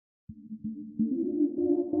Welcome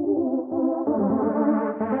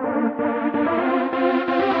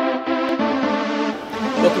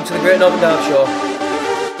to the Great Northern Dive Show.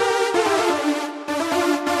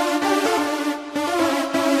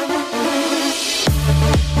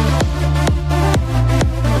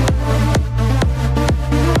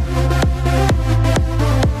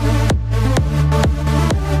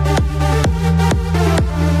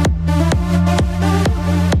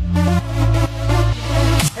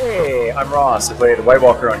 I'm Ross. I played White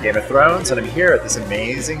Walker on Game of Thrones, and I'm here at this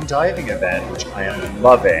amazing diving event, which I am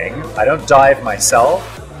loving. I don't dive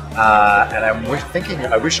myself, and I'm thinking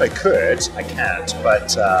I wish I could. I can't,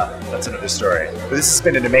 but that's another story. But this has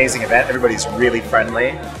been an amazing event. Everybody's really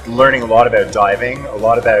friendly, learning a lot about diving, a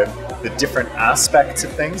lot about the different aspects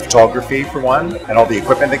of things, photography for one, and all the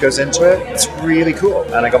equipment that goes into it. It's really cool,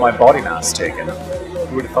 and I got my body mass taken.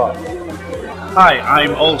 Who would have thought? Hi,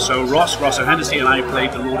 I'm also Ross O'Hennessy, and I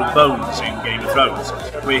played the Lord of Bones in Game of Thrones.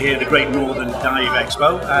 We're here at the Great Northern Dive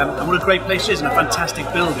Expo, and what a great place it is, and a fantastic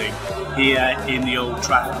building here in the Old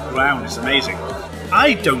Trafford ground. It's amazing.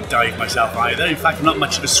 I don't dive myself either. In fact, I'm not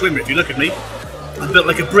much of a swimmer. If you look at me, I'm built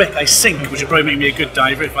like a brick. I sink, which would probably make me a good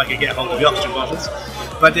diver if I could get hold of the oxygen bottles.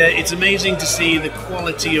 But it's amazing to see the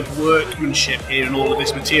quality of workmanship here in all of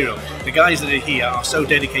this material. The guys that are here are so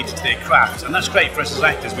dedicated to their craft, and that's great for us as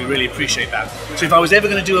actors. We really appreciate that. So if I was ever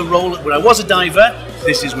going to do a role where I was a diver,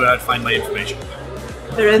 this is where I'd find my information.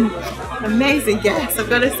 They're an amazing guests. I've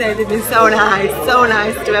got to say they've been so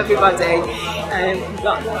nice to everybody. We've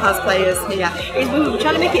got cosplayers here. We're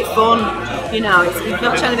trying to make it fun, you know. We're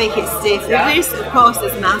not trying to make it stiff. There is, of course,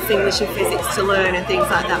 there's maths, English and physics to learn and things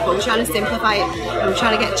like that, but we're trying to simplify it, and we're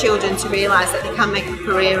trying to get children to realise that they can make a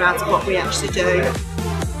career out of what we actually do.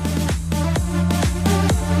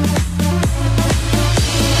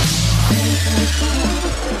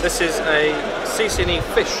 This is a CCNE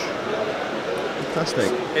fish.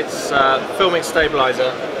 Fantastic. It's filming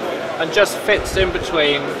stabilizer and just fits in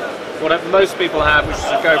between what most people have, which is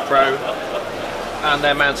a GoPro, and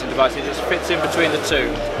their mounting device. It just fits in between the two.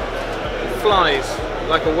 It flies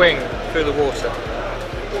like a wing through the water.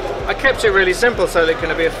 I kept it really simple so that it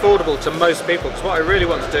can be affordable to most people, because what I really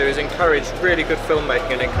want to do is encourage really good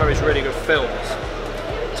filmmaking and encourage really good films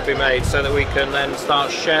to be made, so that we can then start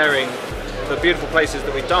sharing the beautiful places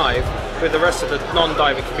that we dive with the rest of the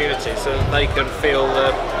non-diving community, so that they can feel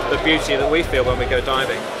the beauty that we feel when we go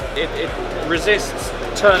diving. It resists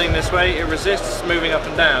turning this way, it resists moving up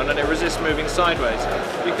and down, and it resists moving sideways.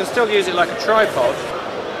 You can still use it like a tripod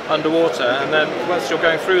underwater, and then once you're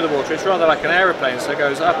going through the water, it's rather like an aeroplane, so it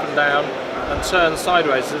goes up and down and turns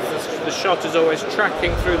sideways. The shot is always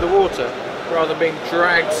tracking through the water rather than being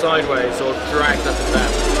dragged sideways or dragged up and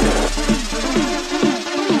down.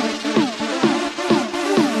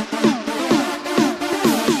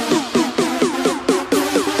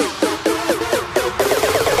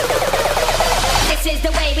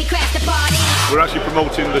 We're actually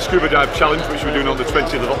promoting the Scuba Dive Challenge, which we're doing on the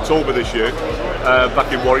 20th of October this year,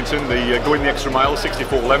 back in Warrington, going the extra mile,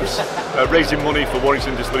 64 lengths, raising money for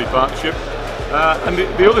Warrington Disability Partnership. And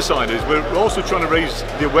the other side is we're also trying to raise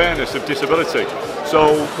the awareness of disability.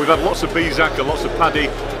 So we've had lots of BZAC and lots of PADI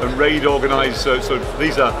and RAID organised, so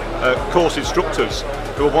these are course instructors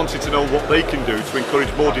who are wanting to know what they can do to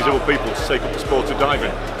encourage more disabled people to take up the sport of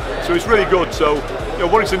diving. So it's really good. So, you know,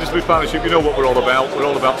 Warrington Disability Partnership, you know what we're all about. We're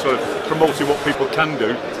all about sort of promoting what people can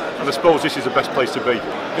do, and I suppose this is the best place to be.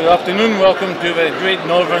 Good afternoon, welcome to the Great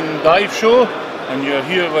Northern Dive Show, and you're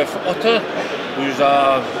here with Otter, who's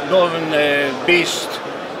a northern-based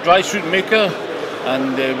dry suit maker,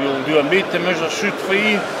 and we'll do a made-to-measure suit for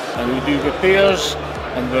you, and we'll do repairs,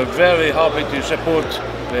 and we're very happy to support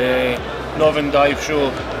the Northern Dive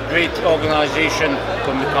Show. Great organisation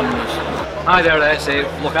from the companies. Hi there,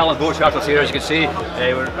 look, Alan Boat Charters here, as you can see.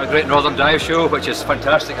 We're a Great Northern Dive Show, which is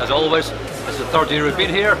fantastic as always. This is the third year we've been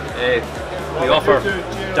here. We offer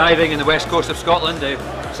diving in the west coast of Scotland,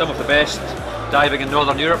 some of the best diving in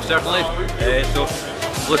Northern Europe certainly. So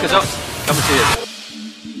look us up, come and see us.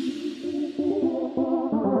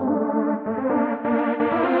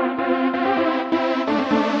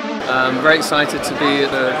 I'm very excited to be at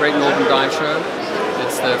the Great Northern Dive Show.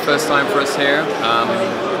 It's the first time for us here.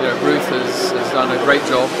 You know, Ruth has done a great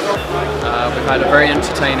job. We've had a very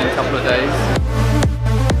entertaining couple of days.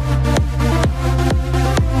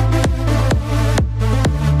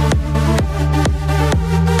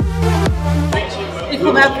 We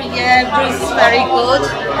come every year. Ruth is very good.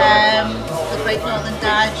 The Great Northern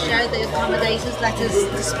Dive Show, the accommodators let us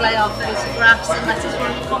display our photographs and let us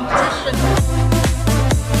run a competition.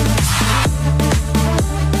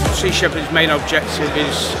 Sea Shepherd's main objective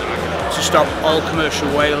is to stop all commercial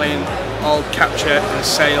whaling, all capture and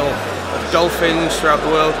sale of dolphins throughout the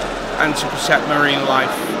world, and to protect marine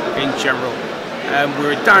life in general.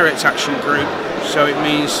 We're a direct action group, so it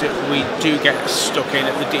means that we do get stuck in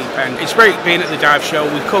at the deep end. It's great being at the dive show.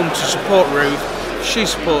 We come to support Ruth, she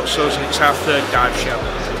supports us, and it's our third dive show,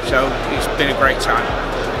 so it's been a great time.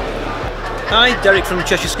 Hi, Derek from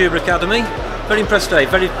Cheshire Scuba Academy. Very impressed today,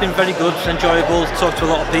 been very good, enjoyable, talked to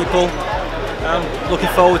a lot of people. Looking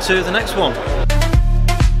forward to the next one.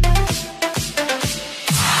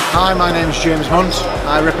 Hi, my name's James Hunt.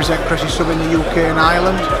 I represent Cressy Sub in the UK and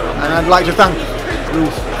Ireland, and I'd like to thank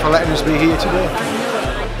Ruth for letting us be here today.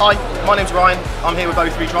 Hi, my name's Ryan. I'm here with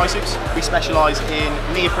O3 Dry Suits. We specialise in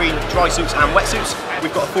neoprene dry suits and wetsuits.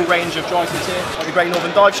 We've got a full range of dry suits here at the Great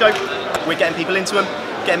Northern Dive Show. We're getting people into them,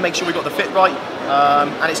 make sure we've got the fit right,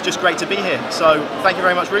 and it's just great to be here. So thank you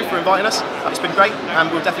very much, Ruth, for inviting us. It's been great, and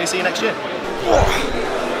we'll definitely see you next year.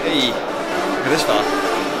 Hey, look at this far.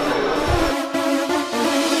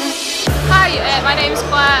 Hi, my name's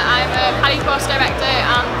Claire. I'm a paddy course director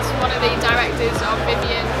and one of the directors of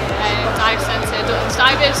Vivian Dive Centre, Duttons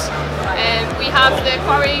Divers. We have the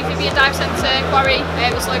Quarry, Vivian Dive Centre Quarry.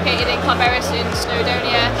 It's located in Claveris in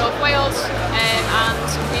Snowdonia, North Wales, and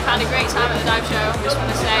we've had a great time at the dive show. I just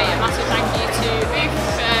want to say a massive thank you to Ruth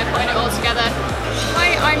for putting it all together.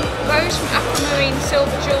 Hi, I'm Rose from Aquamarine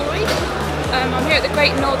Silver Jewellery. I'm here at the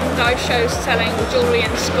Great Northern Dive Show selling jewellery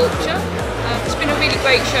and sculpture. It's been a really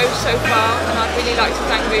great show so far, and I'd really like to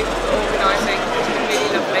thank Ruth for organising. It's been really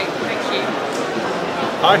lovely, thank you.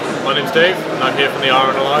 Hi, my name's Dave, and I'm here from the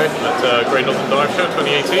RNLI at Great Northern Dive Show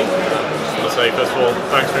 2018. Just want to say, first of all,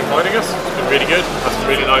 thanks for inviting us. It's been really good. Had some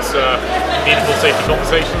really nice, meaningful safety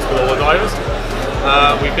conversations with all the divers.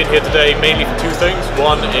 We've been here today mainly for two things.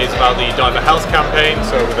 One is about the diver health campaign,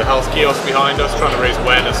 so with the health kiosk behind us, trying to raise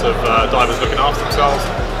awareness of divers looking after themselves.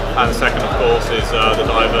 And the second, of course, is the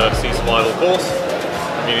Diver Sea Survival course,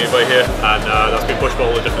 immediately here, and that's been pushed by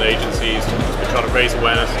all the different agencies. Just been trying to raise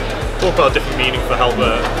awareness, talk about different meaning for health,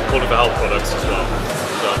 calling for health products as well.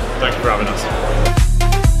 So, thank you for having us.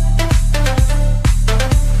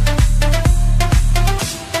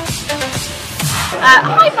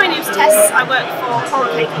 Hi, my name's Tess. I work for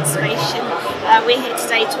Coral Cay Conservation. We're here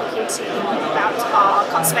today talking to you about our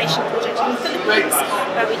conservation project in the Philippines,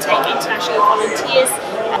 where we take international volunteers,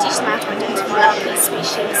 teach them how to identify our key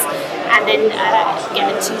species, and then get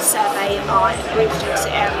them to survey our reproduced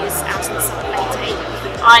areas out in the South Lake.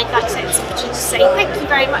 I'd like to take this opportunity to say thank you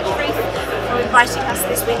very much, Ruth, for inviting us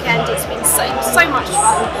this weekend. It's been so much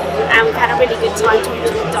fun, and we've had a really good time talking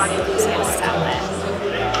to the diving enthusiasts out there.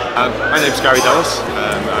 My name's Garry Dallas.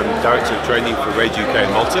 I'm Director of Training for RAID UK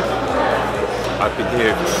Malta. I've been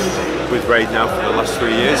here with RAID now for the last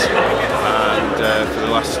 3 years, and for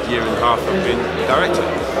the last year and a half I've been Director.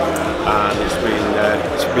 And it's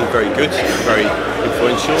been very good, very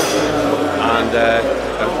influential, and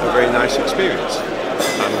a very nice experience.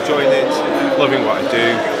 I'm enjoying it, loving what I do.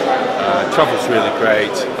 Travel's really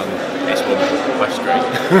great, and it's wonderful. Life's great.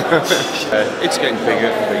 It's getting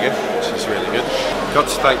bigger and bigger, which is really good. Got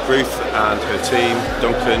to thank Ruth and her team,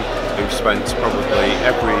 Duncan, who spent probably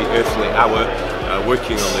every earthly hour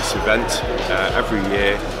working on this event every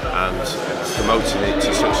year and promoting it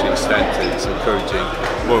to such an extent that it's encouraging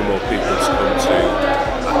more and more people to come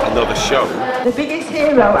to another show. The biggest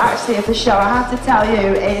hero actually of the show, I have to tell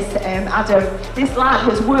you, is Adam. This lad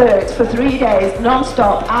has worked for 3 days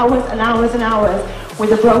non-stop, hours and hours and hours,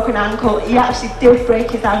 with a broken ankle. He actually did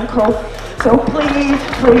break his ankle. So please,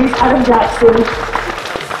 Adam Jackson,